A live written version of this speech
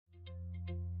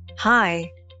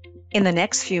Hi, in the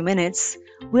next few minutes,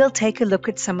 we'll take a look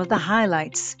at some of the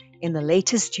highlights in the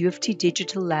latest UFT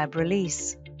Digital Lab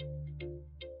release.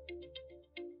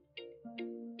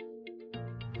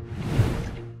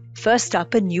 First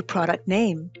up, a new product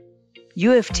name.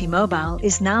 UFT Mobile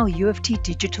is now UFT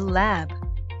Digital Lab.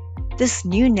 This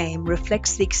new name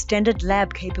reflects the extended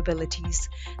lab capabilities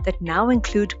that now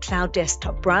include cloud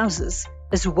desktop browsers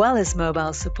as well as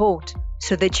mobile support,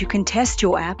 so that you can test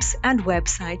your apps and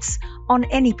websites on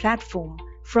any platform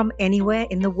from anywhere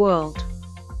in the world.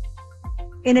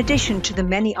 In addition to the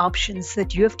many options that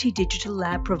UFT Digital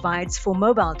Lab provides for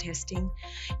mobile testing,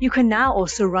 you can now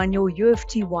also run your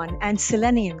UFT One and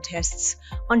Selenium tests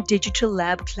on Digital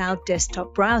Lab Cloud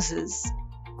desktop browsers.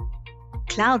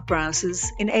 Cloud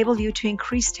browsers enable you to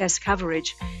increase test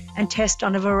coverage and test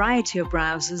on a variety of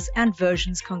browsers and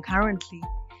versions concurrently,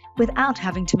 without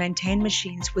having to maintain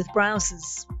machines with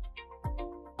browsers.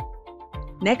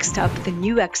 Next up, the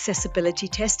new accessibility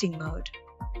testing mode.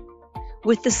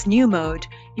 With this new mode,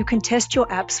 you can test your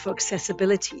apps for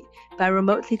accessibility by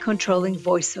remotely controlling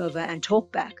VoiceOver and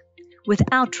TalkBack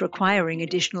without requiring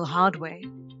additional hardware.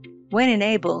 When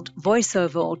enabled,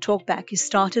 VoiceOver or TalkBack is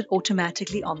started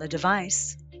automatically on the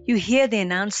device. You hear the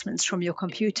announcements from your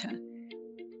computer,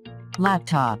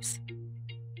 laptops,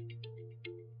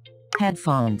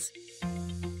 headphones,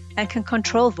 and can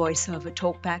control VoiceOver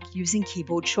TalkBack using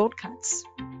keyboard shortcuts.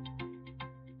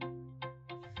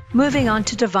 Moving on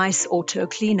to device auto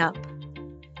cleanup.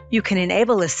 You can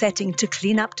enable a setting to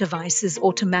clean up devices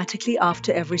automatically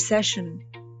after every session.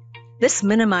 This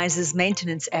minimizes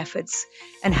maintenance efforts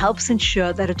and helps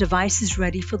ensure that a device is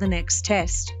ready for the next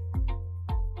test.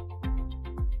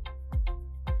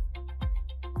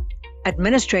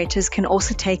 Administrators can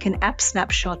also take an app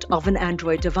snapshot of an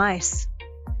Android device.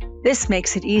 This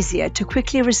makes it easier to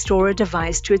quickly restore a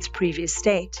device to its previous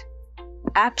state.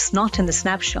 Apps not in the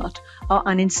snapshot are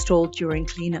uninstalled during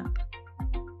cleanup.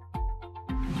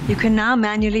 You can now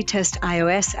manually test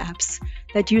iOS apps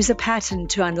that use a pattern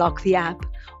to unlock the app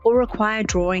or require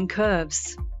drawing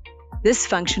curves. This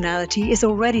functionality is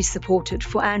already supported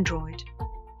for Android.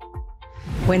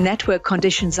 When network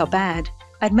conditions are bad,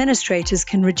 administrators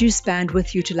can reduce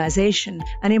bandwidth utilization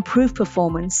and improve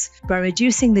performance by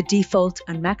reducing the default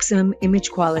and maximum image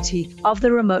quality of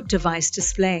the remote device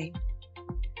display.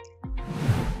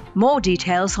 More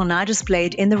details are now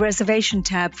displayed in the Reservation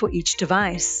tab for each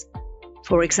device.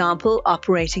 For example,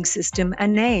 operating system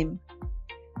and name.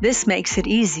 This makes it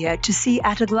easier to see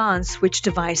at a glance which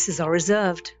devices are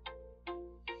reserved.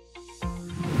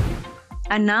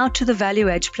 And now to the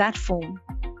ValueEdge platform.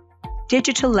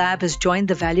 Digital Lab has joined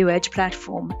the ValueEdge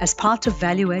platform as part of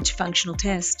ValueEdge Functional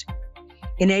Test,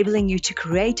 enabling you to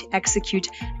create, execute,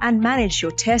 and manage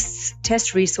your tests,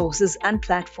 test resources, and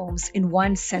platforms in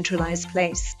one centralized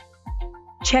place.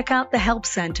 Check out the Help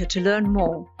Center to learn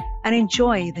more and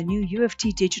enjoy the new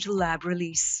UFT Digital Lab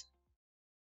release.